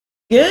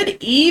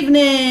Good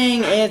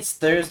evening. It's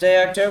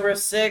Thursday, October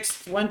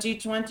 6th,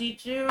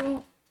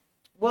 2022.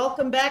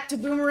 Welcome back to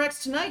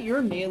BoomerX Tonight,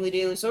 your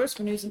daily source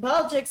for news and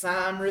politics.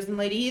 I'm Risen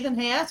Lady Heathen.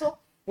 Hey, asshole.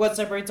 What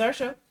separates our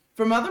show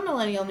from other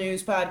millennial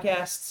news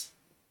podcasts?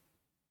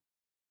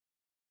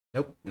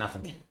 Nope,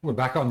 nothing. We're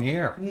back on the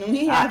air.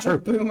 We have a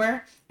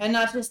boomer, and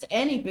not just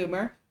any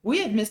boomer.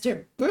 We have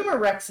Mr.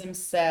 BoomerRex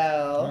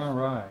himself. All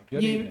right.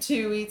 Good You evening.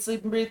 too eat,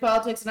 sleep, and breathe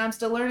politics, and I'm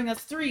still learning.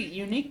 That's three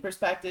unique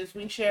perspectives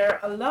we share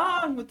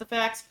along with the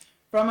facts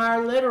from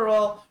our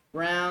literal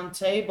round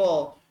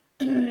table.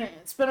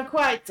 It's been a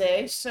quiet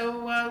day,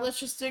 so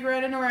let's just dig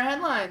right into our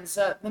headlines.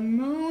 The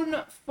moon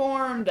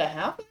formed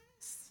how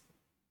fast?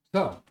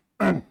 So,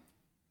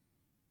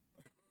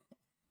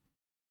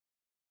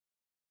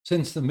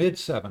 since the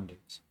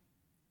mid-70s,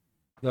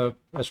 the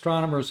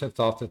astronomers have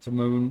thought that the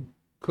moon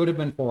could have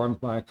been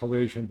formed by a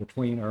collision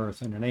between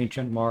Earth and an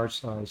ancient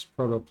Mars-sized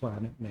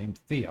protoplanet named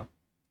Theia.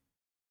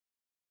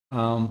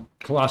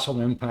 Colossal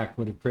impact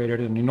would have created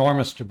an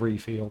enormous debris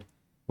field,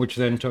 which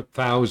then took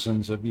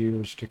thousands of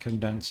years to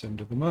condense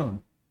into the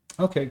moon.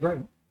 Okay, great.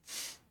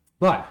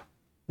 But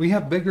we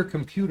have bigger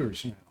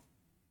computers now.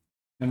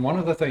 And one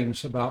of the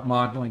things about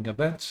modeling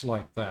events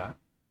like that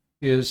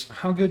is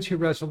how good's your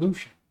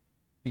resolution?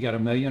 You got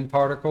 1 million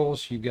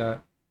particles, you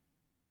got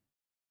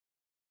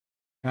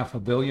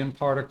 500 million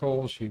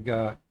particles, you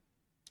got...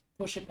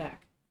 Push it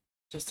back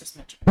just a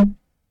smidge.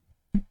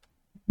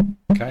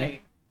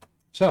 Okay.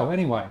 So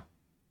anyway,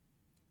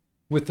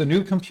 with the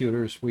new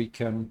computers, we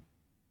can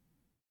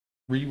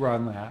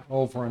rerun that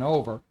over and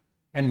over,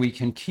 and we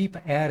can keep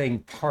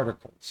adding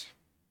particles,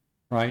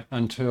 right,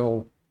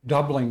 until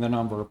doubling the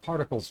number of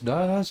particles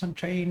doesn't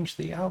change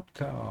the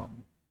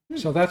outcome.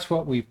 So that's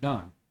what we've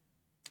done.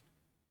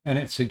 And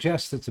it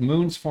suggests that the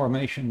moon's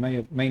formation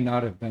may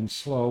not have been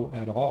slow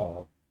at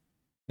all,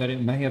 that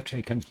it may have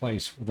taken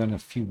place within a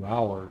few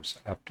hours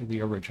after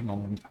the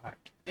original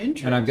impact.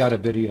 Interesting. And I've got a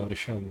video to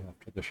show you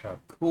after the show.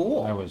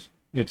 Cool.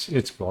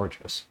 It's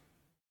gorgeous.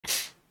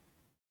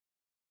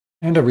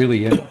 And a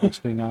really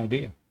interesting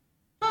idea.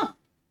 Huh. All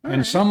And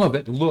right. some of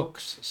it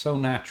looks so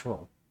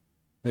natural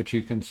that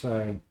you can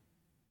say,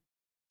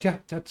 yeah,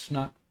 that's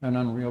not an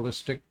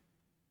unrealistic,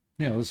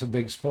 there's a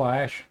big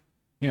splash.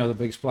 The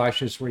big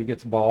splash is where you get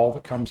the ball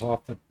that comes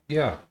off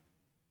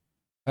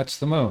that's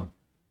the moon.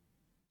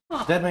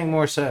 That'd make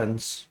more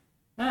sense.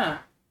 Huh.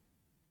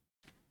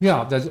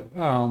 Yeah,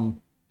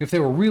 if they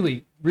were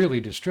really, really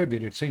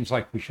distributed, it seems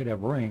like we should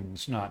have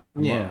rings, not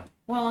the moon.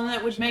 Well, and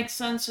that would make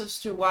sense as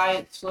to why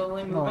it's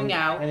slowly moving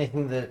out.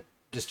 Anything that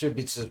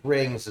distributes as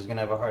rings is going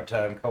to have a hard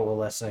time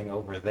coalescing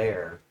over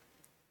there.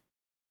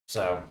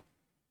 So,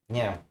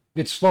 yeah.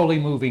 It's slowly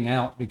moving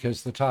out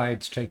because the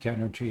tides take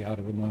energy out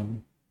of the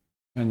moon,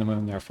 and the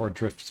moon therefore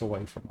drifts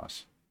away from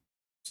us.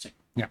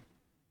 Yeah.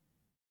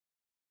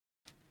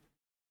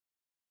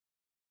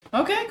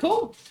 Okay,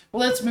 cool.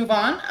 Well, let's move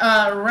on.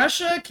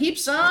 Russia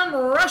keeps on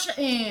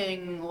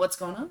Russiaing. What's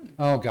going on?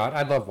 Oh, God,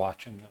 I love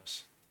watching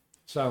this.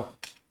 So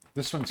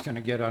this one's going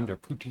to get under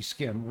Putin's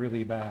skin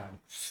really bad.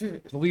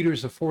 The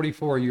leaders of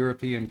 44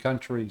 European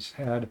countries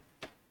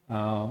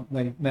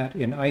they met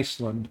in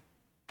Iceland.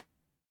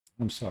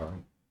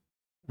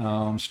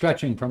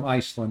 Stretching from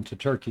Iceland to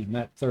Turkey,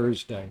 met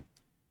Thursday,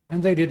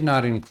 and they did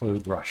not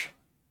include Russia.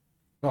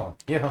 Oh,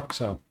 yeah.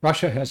 So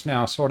Russia has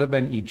now sort of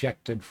been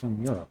ejected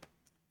from Europe.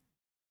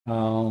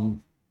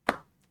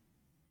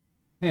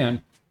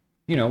 And,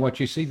 what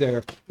you see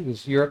there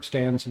is Europe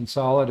stands in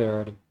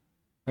solidarity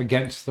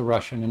against the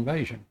Russian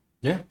invasion.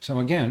 Yeah. So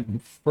again,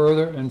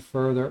 further and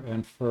further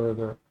and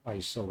further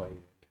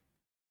isolated.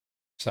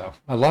 So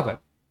I love it.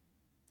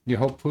 You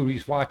hope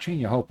Putin's watching.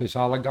 You hope his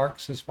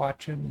oligarchs is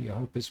watching. You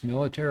hope his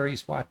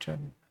military's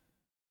watching.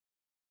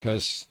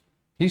 Because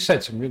he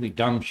said some really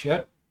dumb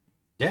shit.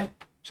 Yeah.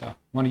 So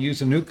want to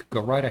use a nuke?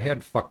 Go right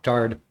ahead,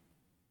 fucktard.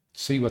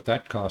 See what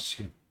that costs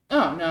you.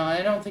 Oh, no,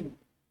 I don't think...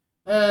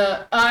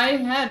 I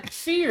had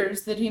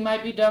fears that he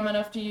might be dumb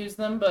enough to use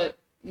them, but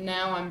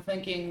now I'm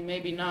thinking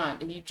maybe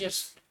not. He's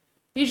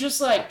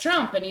just like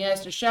Trump, and he has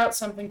to shout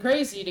something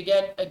crazy to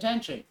get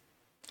attention.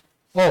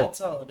 Oh,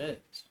 That's all it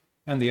is.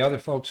 and the other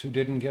folks who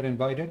didn't get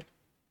invited?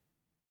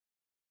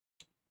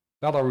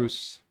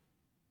 Belarus.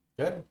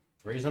 Good.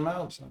 Freeze them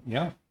out. So,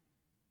 yeah,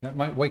 that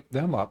might wake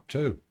them up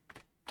too.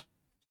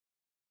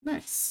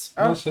 Nice.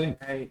 We'll see.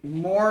 Okay,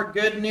 more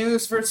good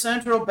news for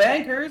central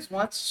bankers.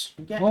 What's...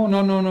 Oh,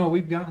 no.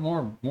 We've got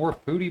more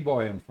Pooty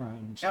Boy and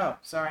friends. Oh,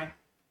 sorry.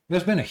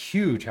 There's been a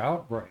huge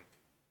outbreak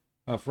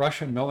of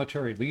Russian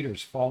military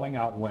leaders falling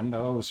out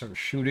windows or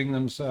shooting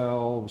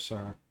themselves.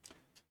 So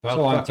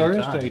on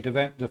Thursday,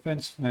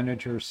 Defense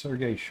Manager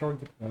Sergei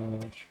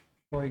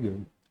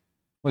Shoigu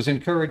was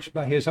encouraged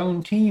by his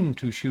own team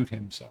to shoot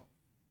himself.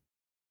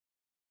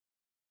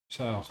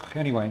 So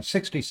anyway,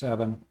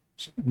 67,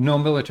 no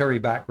military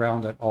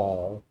background at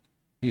all.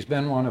 He's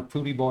been one of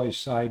Pooty Boy's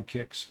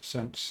sidekicks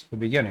since the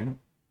beginning.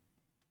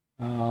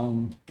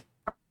 And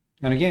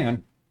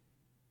again,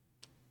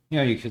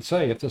 you could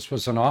say if this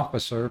was an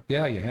officer, you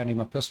hand him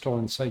a pistol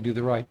and say, do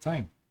the right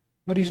thing.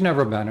 But he's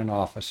never been an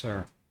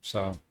officer,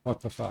 so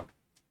what the fuck?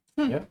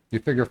 Yep. You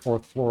figure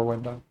fourth floor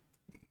window.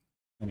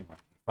 Anyway.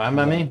 Fine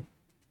by me.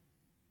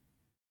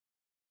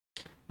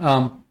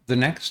 The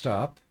next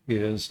up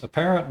is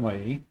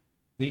apparently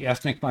the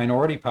ethnic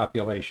minority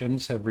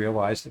populations have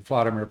realized that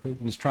Vladimir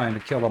Putin's trying to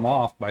kill them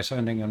off by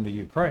sending them to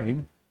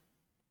Ukraine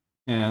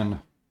and,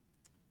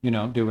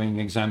 doing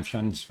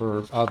exemptions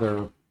for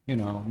other,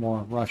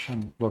 more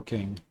Russian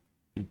looking.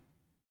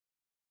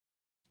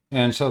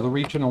 And so the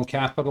regional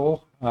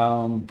capital,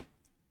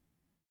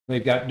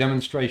 they've got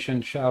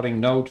demonstrations shouting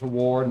no to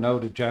war, no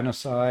to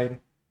genocide.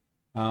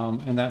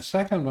 And that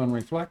second one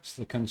reflects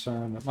the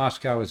concern that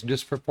Moscow is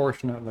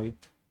disproportionately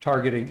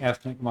targeting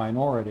ethnic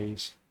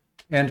minorities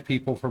and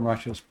people from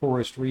Russia's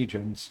poorest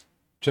regions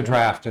to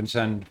draft and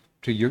send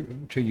to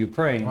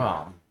Ukraine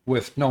Wow.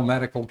 with no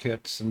medical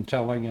kits and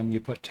telling them you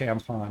put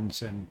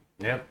tampons in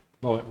Yep.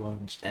 bullet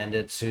wounds. And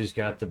it's who's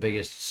got the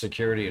biggest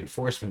security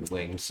enforcement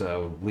wing,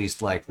 so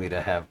least likely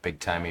to have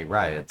big-timey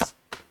riots.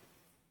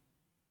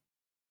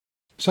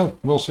 So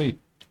we'll see.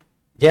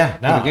 Yeah,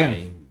 no. But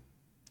again,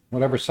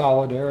 whatever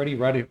solidarity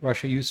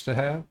Russia used to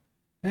have,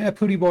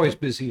 Pootie Boy's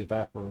busy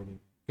evaporating.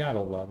 Gotta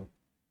love it.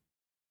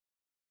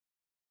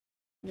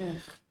 Yeah.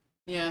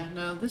 Yeah,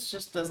 no, this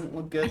just doesn't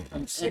look good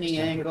from Six any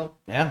tempered. angle.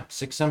 Yeah,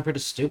 6-tempered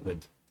is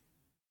stupid.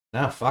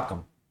 No, fuck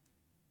them.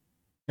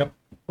 Yep,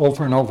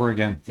 over and over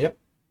again. Yep.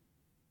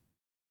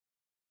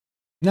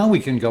 Now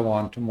we can go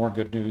on to more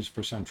good news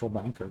for central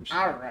bankers.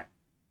 All right.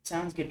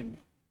 Sounds good to me.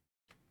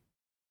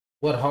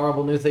 What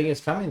horrible new thing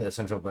is coming that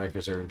central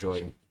bankers are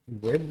enjoying?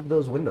 Where did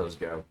those windows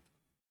go?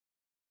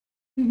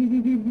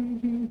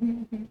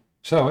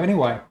 So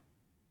anyway,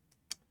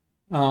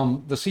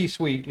 the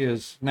C-suite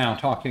is now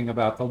talking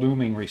about the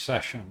looming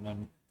recession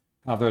and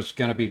how there's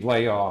going to be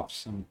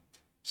layoffs and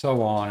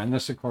so on. And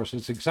this, of course,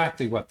 is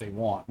exactly what they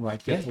want,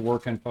 right? Get the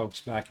working folks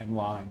back in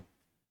line.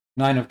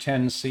 9 of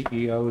 10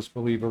 CEOs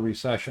believe a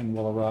recession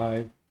will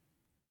arrive.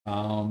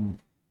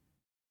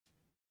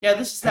 Yeah,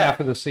 this is Half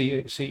that. of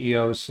the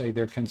CEOs say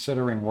they're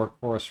considering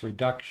workforce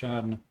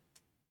reduction.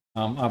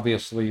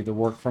 Obviously, the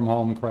work from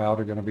home crowd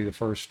are going to be the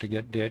first to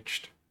get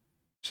ditched.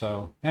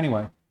 So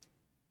anyway,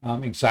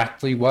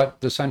 exactly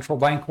what the central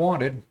bank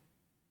wanted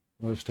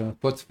was to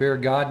put the fear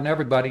of God in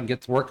everybody and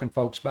get the working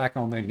folks back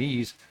on their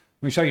knees.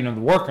 We say, the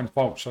working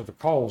folks are the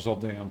cause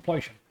of the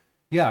inflation.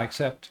 Yeah,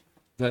 except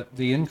that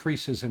the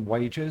increases in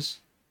wages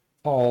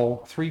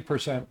fall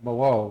 3%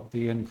 below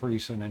the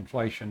increase in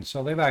inflation.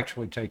 So they've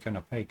actually taken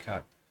a pay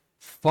cut.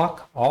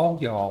 Fuck all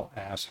y'all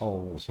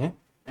assholes.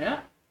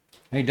 Yeah.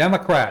 Hey,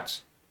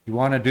 Democrats, you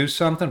want to do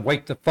something?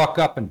 Wake the fuck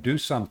up and do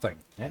something.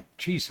 Yeah.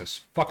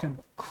 Jesus fucking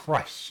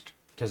Christ.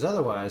 Because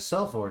otherwise,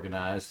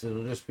 self-organized,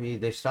 it'll just be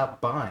they stop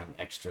buying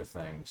extra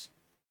things.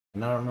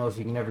 And I don't know if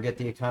you can ever get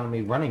the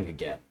economy running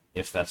again,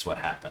 if that's what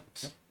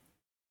happens.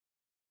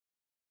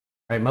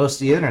 Right, most of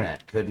the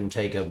internet couldn't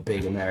take a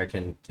big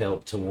American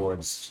tilt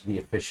towards the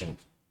efficient.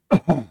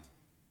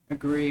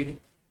 Agreed.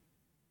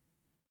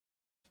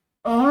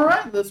 All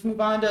right, let's move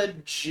on to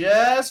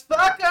just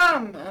fuck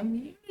 'em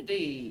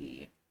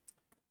immunity.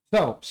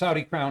 So,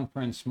 Saudi Crown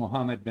Prince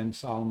Mohammed bin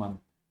Salman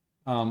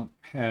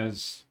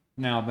has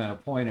now been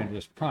appointed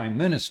as prime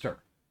minister,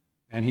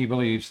 and he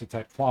believes that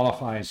that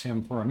qualifies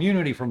him for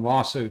immunity from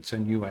lawsuits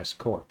in U.S.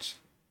 courts.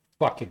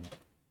 Fucking.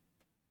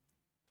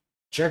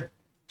 Sure.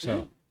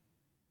 So,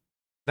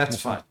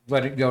 That's fine.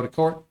 let it go to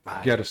court,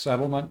 Fine. get a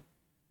settlement,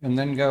 and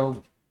then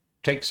go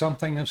take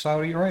something of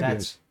Saudi Arabia's.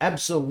 That's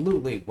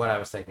absolutely what I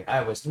was thinking.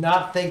 I was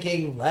not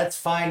thinking, let's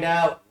find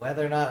out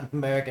whether or not an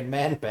American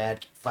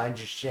man-pad can find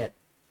your shit.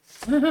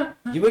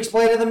 You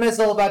explained to the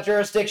missile about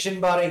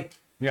jurisdiction, buddy.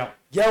 Yeah.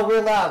 Yell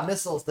real loud.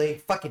 Missiles, they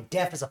fucking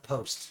deaf as a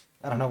post.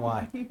 I don't know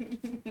why.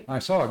 I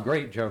saw a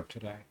great joke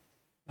today.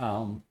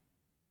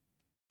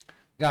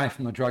 Guy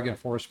from the Drug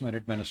Enforcement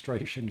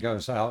Administration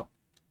goes out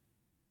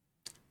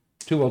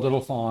to a little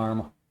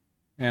farm,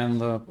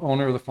 and the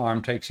owner of the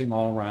farm takes him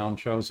all around,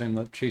 shows him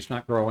that she's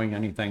not growing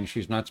anything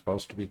she's not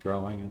supposed to be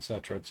growing,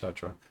 etc.,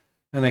 etc.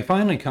 And they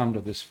finally come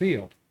to this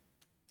field,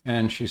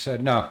 and she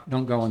said, "No,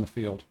 don't go in the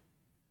field."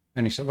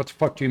 And he said, "What the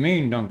fuck do you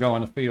mean, don't go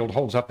in the field?"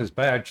 Holds up his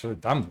badge, said,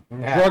 "I'm a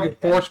drug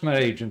enforcement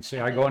agency.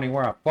 I go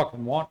anywhere I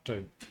fucking want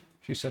to."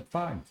 She said,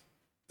 "Fine."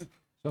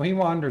 So he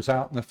wanders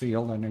out in the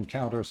field and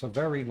encounters a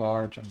very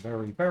large and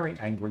very, very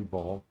angry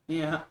bull.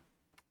 Yeah.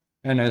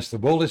 And as the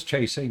bull is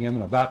chasing him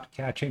and about to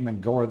catch him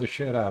and gore the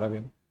shit out of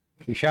him,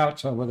 she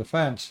shouts over the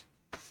fence,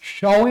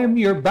 "Show him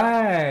your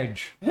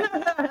badge."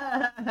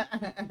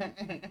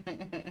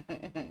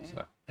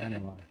 So,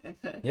 anyway.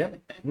 Yep.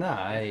 No,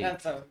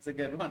 That's always a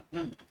good one.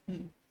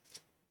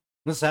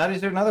 the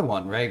Saudis are another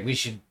one, right? We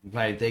should,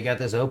 right? They got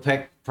this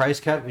OPEC price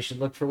cut. We should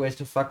look for ways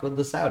to fuck with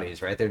the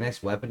Saudis, right? Their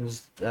next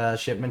weapons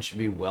shipment should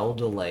be well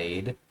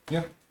delayed.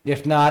 Yeah.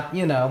 If not,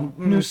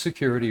 New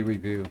security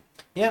review.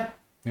 yeah.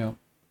 Yeah.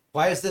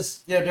 Why is this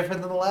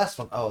different than the last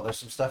one? Oh, there's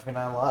some stuff you're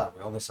not allowed.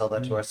 We only sell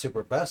that to our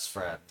super best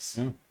friends.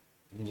 Yeah.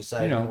 You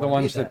decide The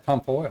ones that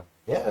pump oil.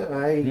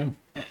 Yeah,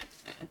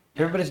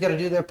 everybody's got to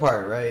do their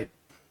part, right?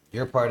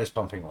 Your part is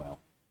pumping oil.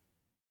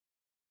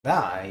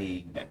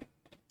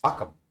 Fuck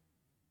them.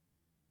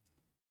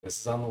 This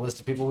is on the list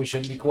of people we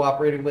shouldn't be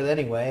cooperating with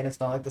anyway, and it's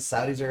not like the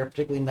Saudis are a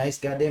particularly nice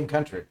goddamn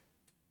country.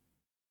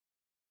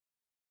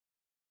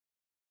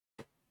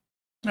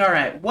 All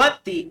right, what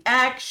the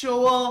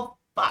actual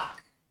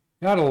fuck?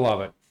 Gotta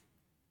love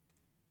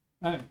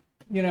it.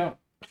 You know,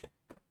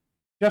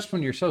 just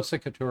when you're so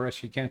sick of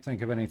tourists, you can't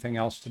think of anything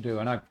else to do.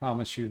 And I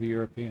promise you, the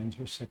Europeans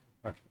are sick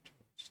of fucking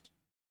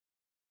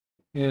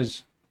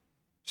tourists.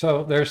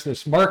 So there's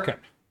this merchant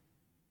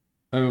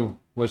who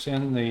was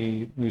in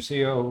the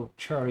Museo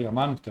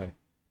Chiaramonte,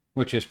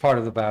 which is part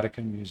of the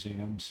Vatican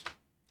museums,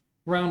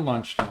 around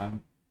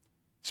lunchtime.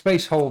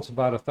 Space holds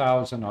about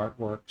 1,000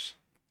 artworks.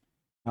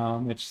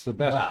 It's the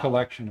best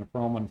collection of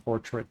Roman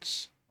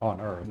portraits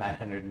on Earth.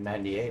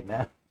 998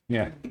 now.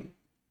 Yeah.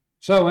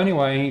 So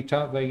anyway,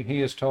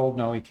 he is told,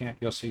 no, he can't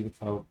go see the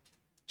Pope.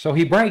 So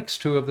he breaks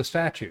 2 of the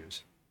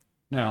statues.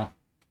 Now,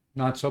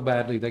 not so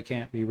badly they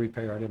can't be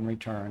repaired and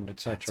returned,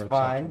 etc.,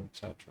 etc.,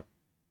 etc.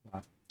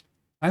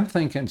 I'm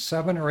thinking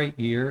 7 or 8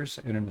 years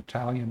in an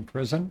Italian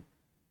prison,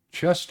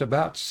 just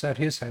about set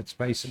his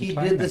headspace and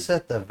timing. He did this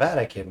at the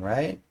Vatican,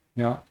 right?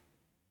 Yeah.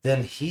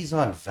 Then he's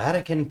on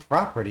Vatican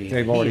property.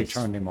 They've already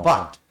turned him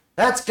off.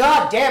 That's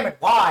goddamn it.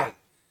 Why?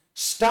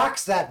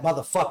 Stocks that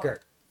motherfucker.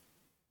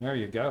 There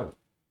you go.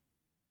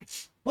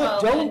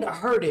 Well, don't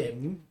hurt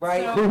him,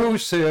 right?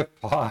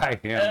 Crucify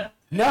him.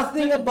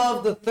 Nothing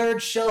above the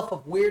 3rd shelf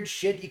of weird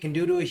shit you can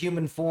do to a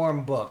human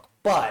form book.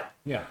 But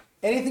yeah,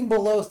 anything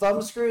below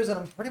thumb screws, and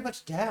I'm pretty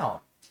much down.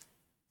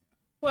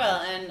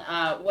 Well,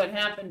 and what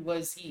happened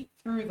was he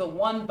threw the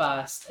one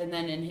bust, and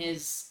then in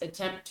his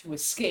attempt to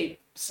escape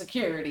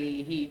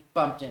security, he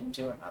bumped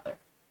into another.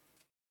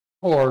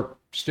 Or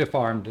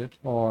stiff-armed it,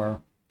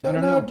 or I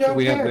don't know. Do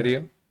we have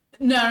video?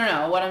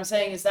 No. What I'm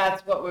saying is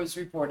that's what was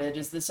reported.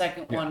 Is the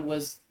second one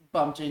was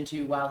bumped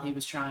into while he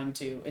was trying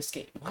to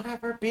escape.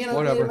 Whatever, being a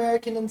the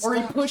American and stuff. Or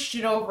he pushed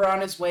it over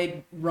on his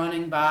way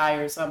running by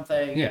or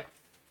something. Yeah.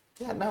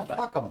 Yeah, no,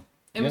 fuck him.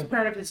 It was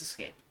part of his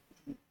escape.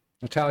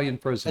 Italian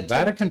prison.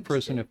 Vatican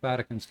prison, if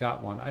Vatican's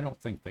got one. I don't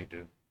think they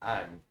do.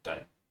 I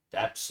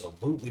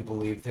absolutely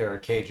believe there are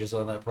cages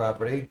on that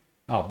property.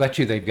 I'll bet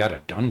you they've got a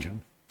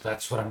dungeon.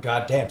 That's what I'm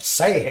goddamn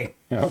saying.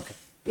 Okay.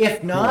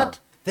 If not,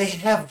 they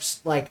have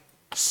like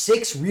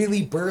 6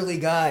 really burly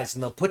guys,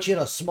 and they'll put you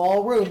in a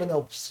small room, and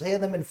they'll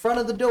stand them in front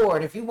of the door,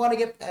 and if you want to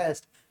get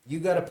past, you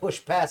got to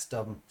push past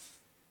them.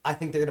 I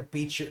think they're going to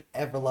beat your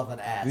ever-loving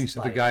ass. These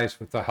are the guys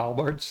with the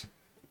halberds?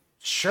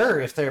 Sure,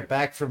 if they're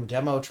back from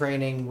demo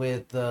training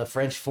with the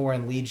French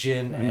Foreign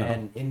Legion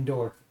and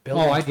indoor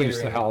building. Oh, I'd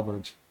use the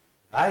halberds.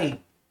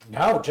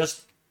 No,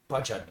 just a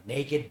bunch of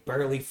naked,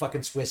 burly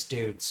fucking Swiss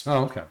dudes.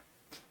 Oh, okay.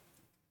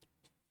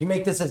 You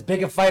make this as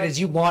big a fight as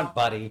you want,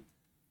 buddy.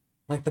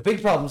 Like, the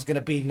big problem is going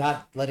to be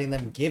not letting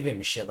them give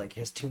him shit. Like,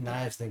 here's 2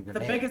 knives, then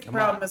grenade. The biggest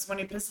problem is when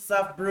he pisses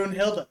off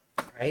Brunhilde.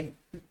 Right?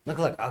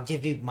 Look, I'll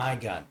give you my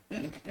gun.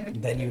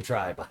 Then you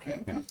try,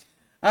 buddy. Yeah.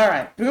 All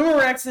right,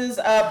 BoomerRex's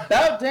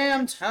About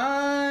Damn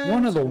Time.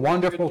 One of the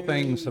wonderful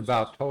things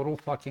about total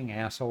fucking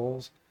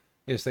assholes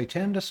is they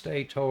tend to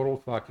stay total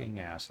fucking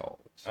assholes.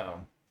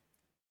 Uh-oh.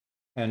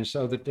 And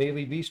so the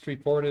Daily Beast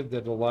reported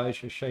that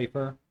Elijah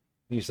Schaffer,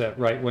 he's that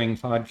right-wing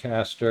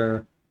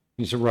podcaster,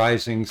 he's a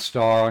rising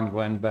star on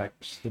Glenn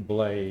Beck's The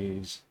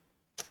Blaze.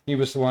 He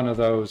was one of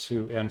those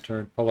who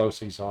entered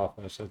Pelosi's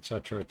office,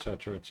 etc.,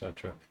 etc.,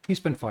 etc. He's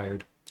been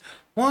fired.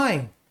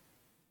 Why?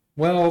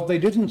 Well, they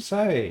didn't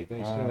say.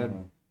 They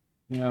said,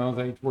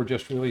 they were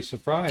just really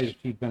surprised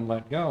he'd been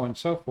let go and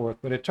so forth.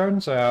 But it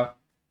turns out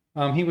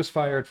he was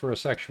fired for a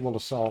sexual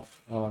assault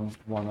on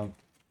one of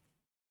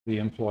the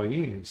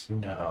employees.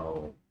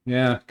 No.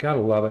 Yeah, gotta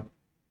love it.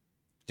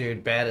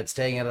 Dude, bad at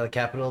staying out of the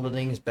Capitol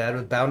buildings, bad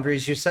with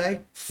boundaries, you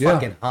say? Yeah.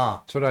 Fucking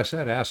That's what I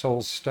said.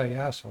 Assholes stay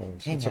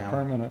assholes. Hey, it's now. A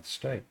permanent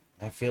state.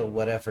 I feel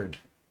whatever.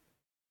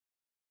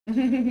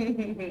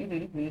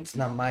 It's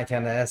not my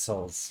kind of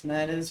assholes.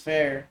 That is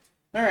fair.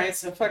 All right,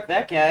 so fuck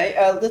that guy.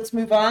 Let's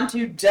move on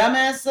to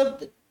Dumbass of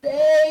the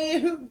Day.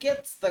 Who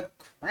gets the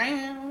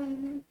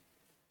crown?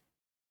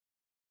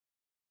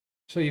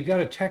 So you've got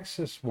a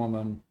Texas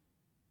woman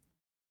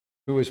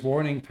who is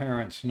warning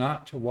parents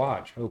not to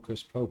watch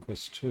Hocus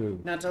Pocus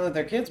 2. Not to let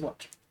their kids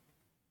watch.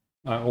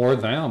 Or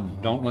them.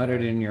 Don't let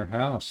it in your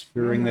house,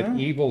 fearing that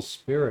evil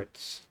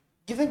spirits.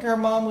 Do you think her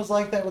mom was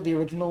like that with the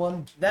original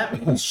one?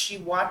 That means she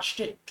watched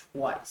it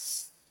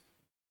twice.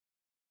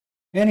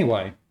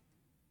 Anyway,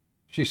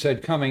 she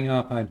said, coming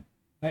up,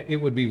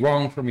 it would be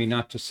wrong for me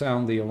not to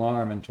sound the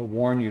alarm and to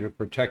warn you to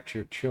protect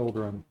your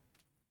children.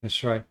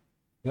 That's right.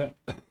 Hide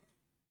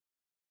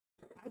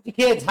your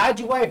kids, hide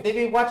your wife. They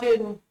be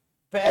watching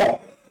bad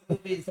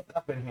movies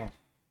up in here.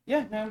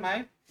 Yeah, no,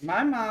 my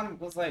mom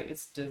was like,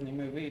 it's a Disney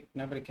movie.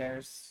 Nobody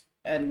cares.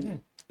 And,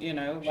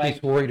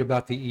 She's worried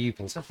about the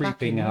evil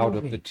creeping out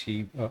of the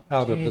TV,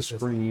 out of the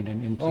screen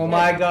and into. Oh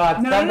my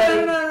God!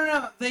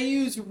 No! They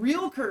use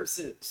real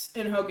curses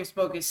in Hocus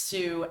Pocus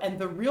 2, and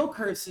the real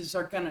curses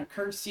are gonna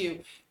curse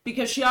you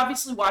because she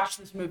obviously watched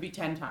this movie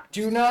 10 times.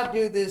 Do not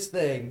do this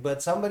thing,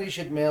 but somebody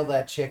should mail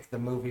that chick the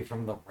movie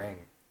from The Ring.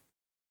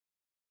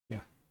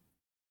 Yeah.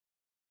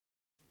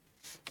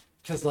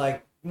 Because,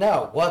 like,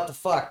 No, what the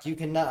fuck? You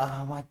can.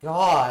 Oh my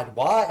god!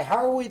 Why? How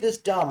are we this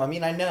dumb? I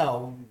mean, I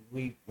know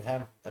we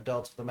have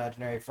adults with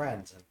imaginary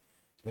friends, and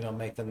we don't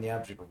make them the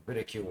object of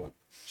ridicule.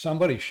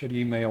 Somebody should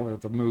email her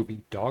the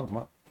movie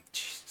Dogma.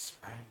 Jesus,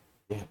 right?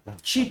 Yeah. No.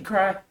 She'd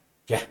cry.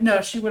 Yeah.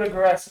 No, she would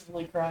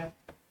aggressively cry.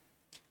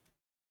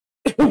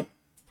 All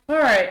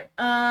right.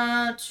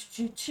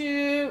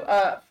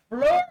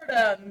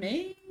 Florida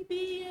may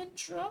be in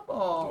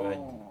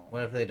trouble.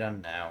 What have they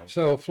done now?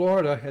 So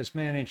Florida has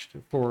managed,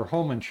 for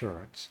home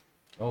insurance,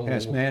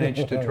 has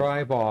managed to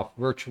drive off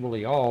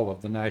virtually all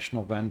of the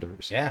national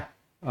vendors. Yeah.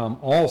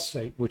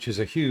 Allstate, which is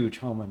a huge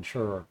home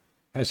insurer,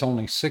 has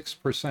only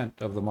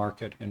 6% of the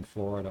market in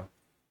Florida.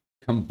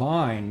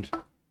 Combined,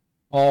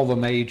 all the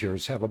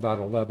majors have about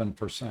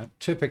 11%.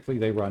 Typically,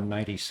 they run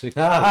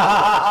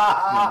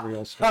 96% in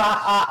real estate.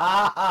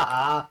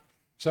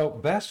 So,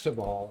 best of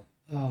all,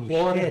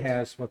 Florida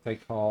has what they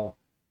call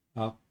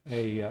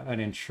an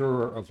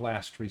insurer of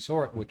last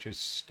resort, which is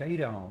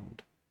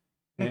state-owned.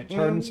 And it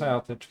turns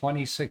out that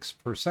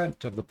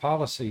 26% of the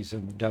policies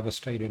in the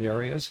devastated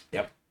areas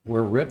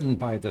were written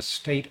by the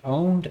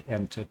state-owned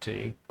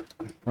entity,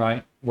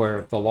 right,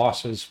 where the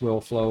losses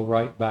will flow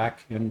right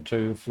back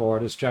into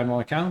Florida's general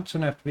accounts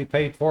and have to be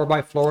paid for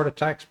by Florida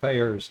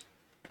taxpayers.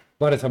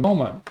 But at the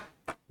moment,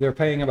 they're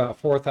paying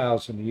about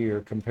 $4,000 a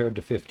year compared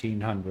to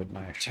 $1,500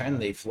 nationally. Turn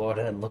thee,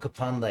 Florida, and look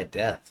upon thy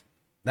death.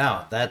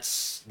 Now,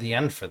 that's the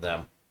end for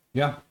them.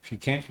 Yeah, if you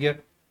can't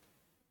get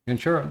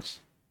insurance.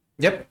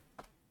 Yep.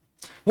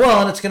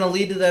 Well, and it's going to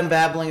lead to them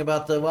babbling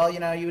about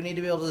you need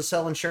to be able to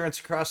sell insurance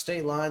across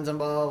state lines and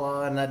blah, blah,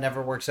 blah, and that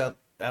never works out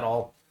at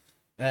all.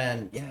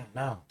 And yeah,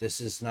 no, this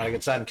is not a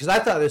good sign. Because I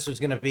thought this was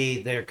going to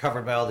be, they're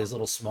covered by all these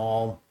little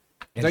small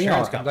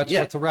insurance companies.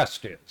 That's what the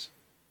rest is,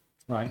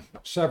 right?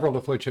 Several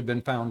of which have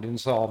been found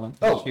insolvent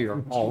this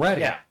year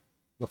already. Yeah.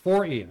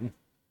 Before Ian.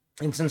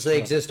 And since they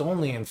exist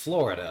only in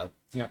Florida,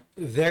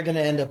 they're going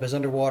to end up as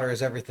underwater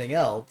as everything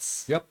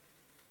else. Yep.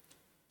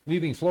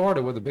 Leaving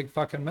Florida with a big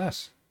fucking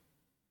mess.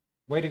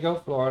 Way to go,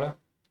 Florida.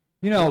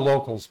 You know,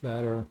 locals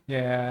better.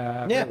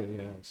 Yeah, it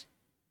really is.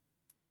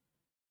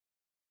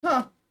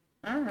 Huh.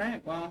 All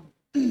right. Well,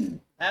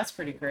 that's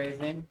pretty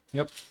crazy.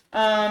 Yep.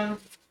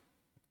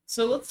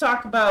 So let's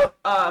talk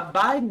about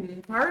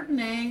Biden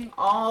pardoning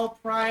all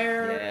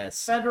prior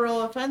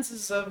federal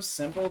offenses of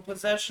simple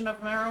possession of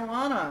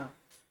marijuana.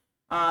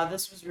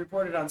 This was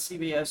reported on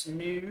CBS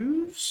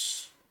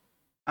News.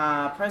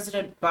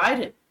 President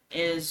Biden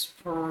is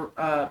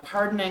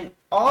pardoning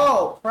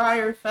all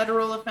prior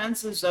federal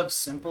offenses of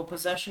simple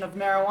possession of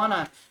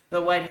marijuana, the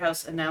White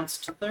House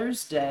announced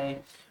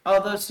Thursday.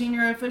 Although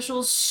senior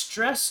officials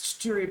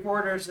stressed to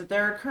reporters that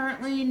there are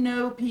currently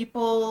no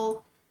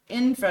people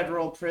in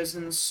federal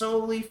prisons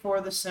solely for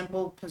the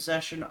simple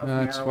possession of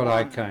marijuana. That's what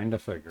I kind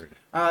of figured.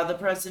 The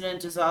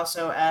president is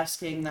also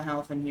asking the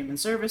Health and Human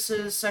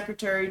Services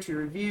Secretary to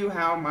review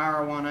how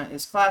marijuana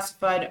is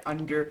classified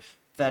under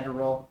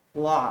federal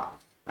law.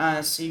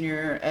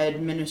 Senior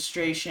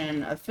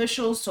administration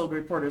officials told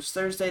reporters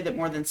Thursday that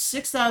more than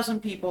 6,000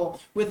 people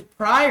with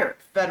prior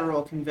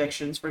federal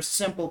convictions for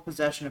simple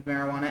possession of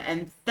marijuana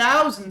and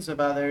thousands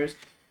of others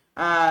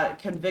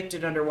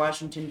convicted under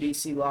Washington,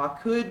 D.C. law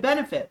could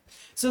benefit.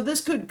 So this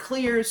could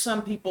clear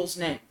some people's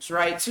names,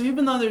 right? So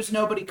even though there's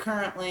nobody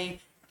currently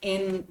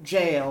in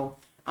jail,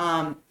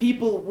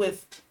 people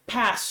with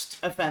past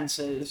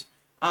offenses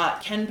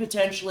can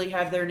potentially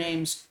have their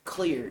names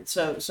cleared.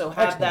 So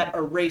have that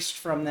erased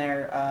from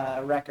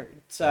their record.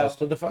 So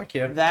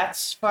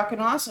that's fucking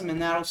awesome,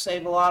 and that'll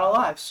save a lot of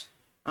lives.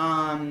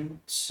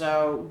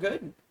 So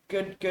good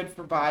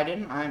for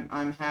Biden.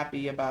 I'm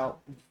happy about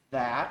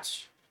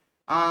that.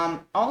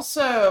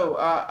 Also,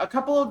 a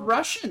couple of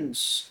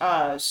Russians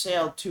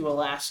sailed to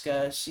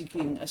Alaska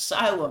seeking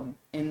asylum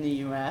in the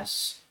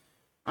U.S.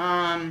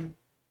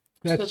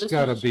 That's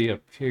got to be a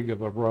pig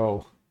of a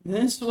row.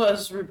 This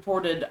was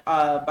reported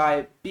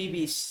by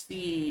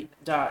BBC.com.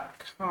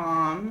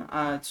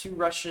 Two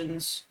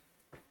Russians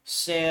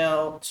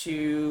sail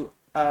to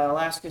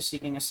Alaska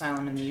seeking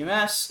asylum in the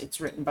U.S.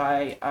 It's written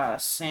by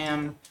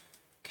Sam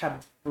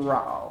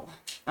Cabral.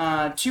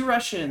 Two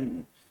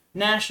Russian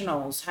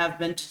nationals have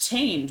been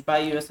detained by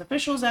U.S.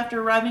 officials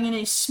after arriving in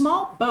a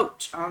small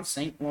boat on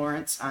St.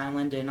 Lawrence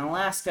Island in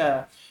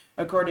Alaska.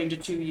 According to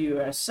two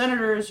U.S.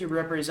 senators who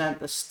represent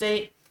the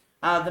state,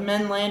 the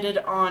men landed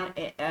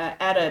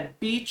at a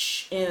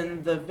beach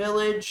in the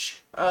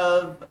village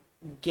of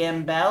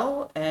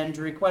Gambell and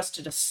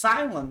requested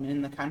asylum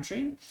in the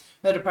country.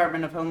 The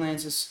Department of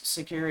Homeland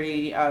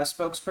Security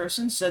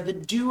spokesperson said the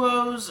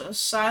duo's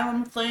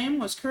asylum claim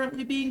was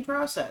currently being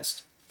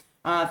processed.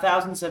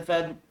 Thousands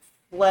have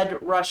fled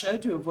Russia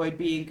to avoid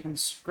being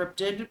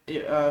conscripted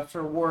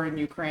for war in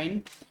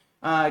Ukraine.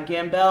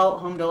 Gambell,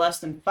 home to less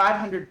than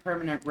 500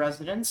 permanent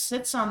residents,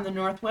 sits on the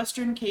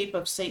northwestern cape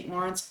of St.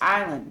 Lawrence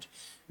Island.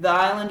 The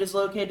island is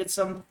located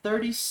some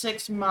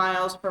 36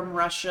 miles from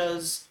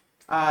Russia's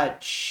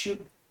Chukchi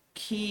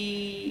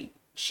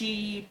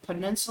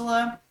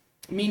Peninsula,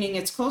 meaning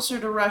it's closer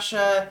to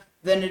Russia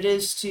than it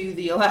is to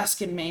the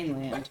Alaskan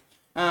mainland.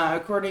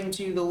 According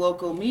to the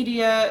local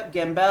media,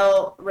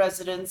 Gambel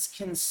residents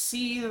can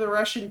see the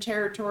Russian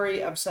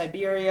territory of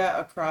Siberia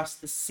across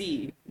the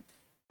sea.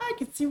 I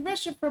can see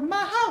Russia from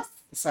my house.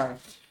 Sorry.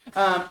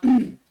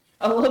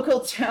 A local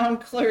town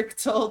clerk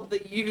told the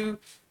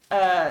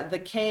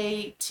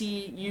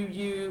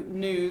KTUU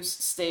news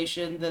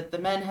station that the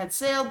men had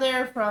sailed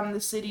there from the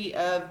city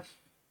of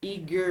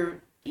Ignat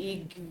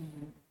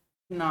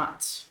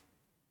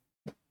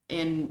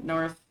in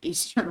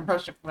northeastern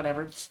Russia,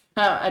 whatever.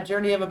 A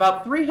journey of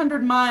about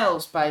 300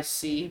 miles by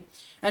sea,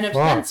 and have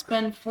since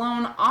been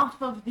flown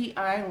off of the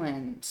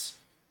island.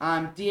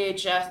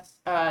 DHS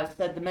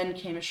said the men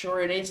came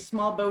ashore in a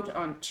small boat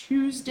on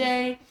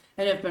Tuesday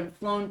and have been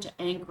flown to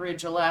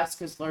Anchorage,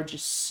 Alaska's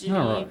largest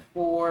city,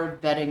 for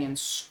vetting and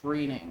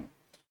screening.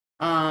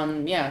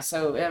 Yeah,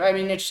 so, I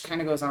mean, it just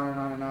kind of goes on and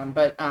on and on.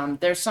 But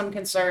there's some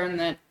concern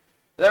that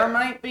there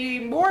might be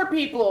more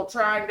people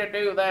trying to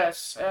do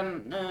this.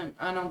 And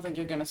I don't think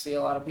you're going to see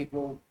a lot of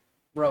people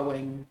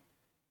rowing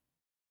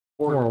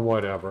or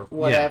whatever.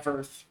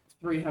 Whatever.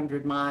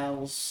 300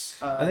 miles.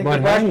 I think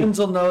the Russians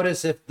will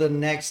notice if the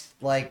next,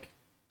 like,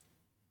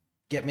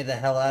 get me the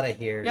hell out of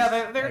here.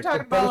 Yeah, they're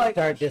talking about, like,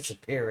 start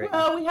disappearing.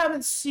 Well, we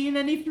haven't seen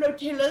any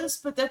flotillas,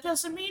 but that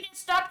doesn't mean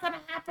it's not going to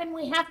happen.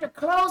 We have to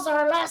close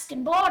our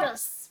Alaskan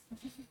borders.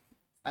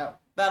 Oh,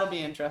 that'll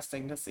be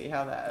interesting to see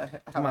how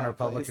that. Come on,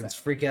 Republicans,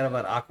 freak out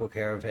about aqua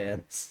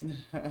caravans.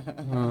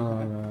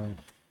 You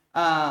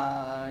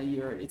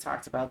already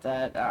talked about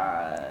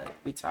that.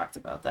 We talked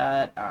about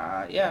that.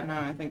 Yeah, no,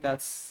 I think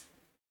that's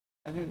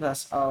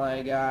all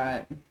I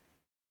got.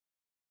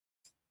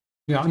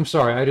 Yeah, I'm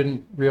sorry. I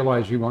didn't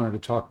realize you wanted to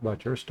talk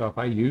about your stuff.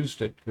 I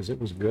used it because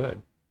it was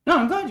good. No,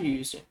 I'm glad you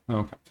used it.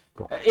 Okay,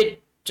 cool.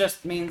 It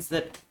just means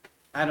that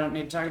I don't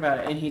need to talk about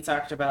it. And he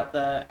talked about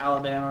the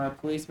Alabama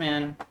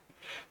policeman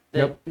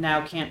that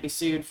now can't be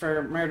sued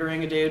for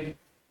murdering a dude.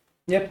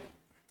 Yep.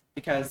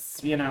 Because,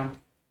 you know,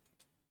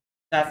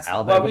 that's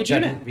Alabama what we do.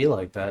 Shouldn't be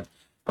like that.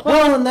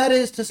 Well, and that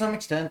is, to some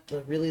extent,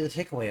 really the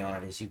takeaway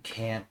on it is you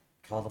can't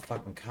call the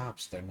fucking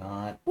cops. They're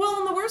not. Well,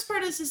 and the worst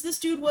part is this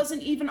dude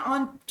wasn't even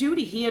on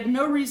duty. He had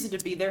no reason to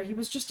be there. He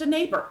was just a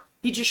neighbor.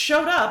 He just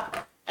showed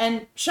up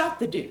and shot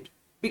the dude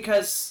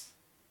because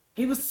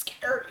he was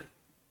scary.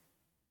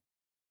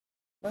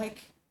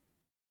 Like,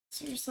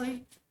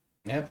 seriously?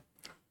 Yep.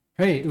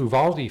 Hey,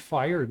 Uvalde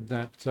fired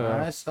that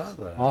I saw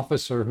that.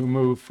 officer who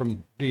moved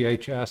from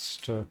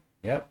DHS to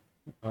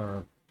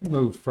or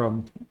moved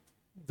from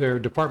their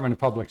Department of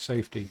Public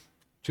Safety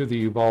to the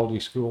Uvalde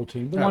school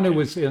team. The one who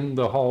was in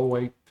the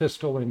hallway,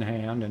 pistol in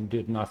hand, and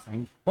did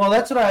nothing. Well,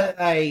 that's what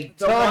I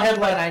saw a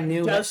headline. I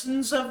knew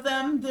dozens of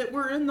them that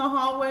were in the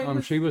hallway.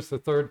 She was the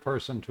third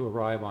person to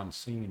arrive on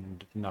scene and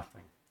did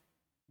nothing.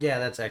 Yeah,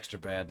 that's extra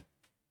bad.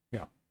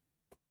 Yeah.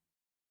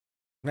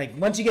 Like,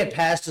 once you get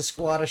past a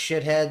squad of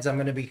shitheads, I'm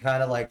going to be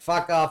kind of like,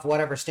 fuck off,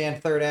 whatever,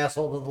 stand third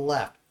asshole to the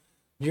left.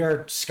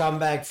 You're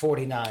scumbag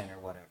 49 or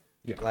whatever.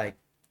 Yeah. Like,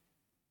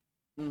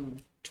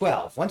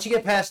 12. Once you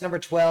get past number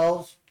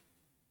 12,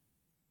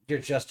 you're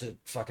just a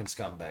fucking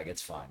scumbag.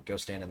 It's fine. Go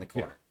stand in the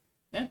corner.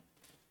 Yeah.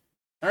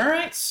 All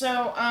right,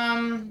 so,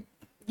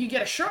 you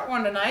get a short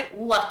one tonight.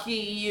 Lucky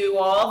you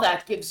all.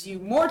 That gives you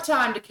more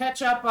time to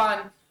catch up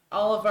on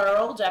all of our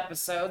old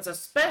episodes,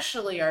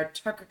 especially our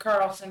Tucker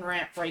Carlson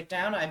rant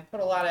breakdown. I put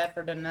a lot of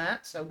effort in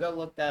that, so go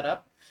look that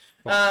up.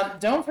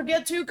 Don't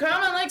forget to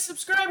comment, like,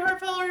 subscribe,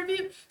 heartfelt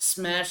review,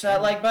 smash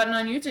that like button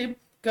on YouTube.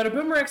 Go to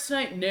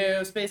BoomerRexTonight,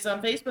 no space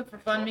on Facebook for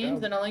fun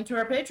memes, and a link to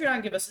our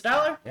Patreon. Give us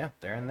 $1. Yeah,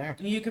 they're in there.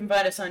 You can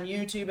find us on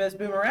YouTube as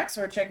BoomerX,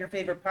 or check your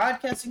favorite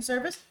podcasting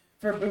service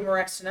for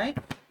BoomerRexTonight.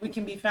 We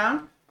can be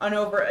found on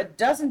over a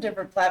dozen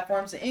different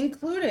platforms,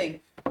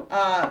 including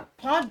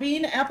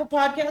Podbean, Apple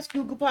Podcasts,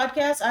 Google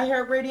Podcasts,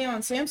 iHeartRadio,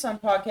 and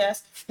Samsung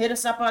Podcasts. Hit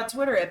us up on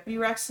Twitter at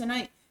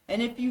BoomerRexTonight.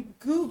 And if you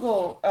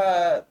Google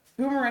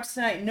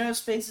BoomerRexTonight, no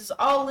spaces,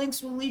 all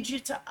links will lead you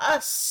to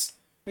us.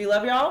 We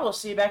love y'all. We'll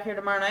see you back here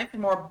tomorrow night for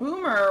more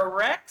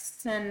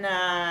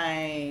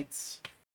BoomerRexTonight.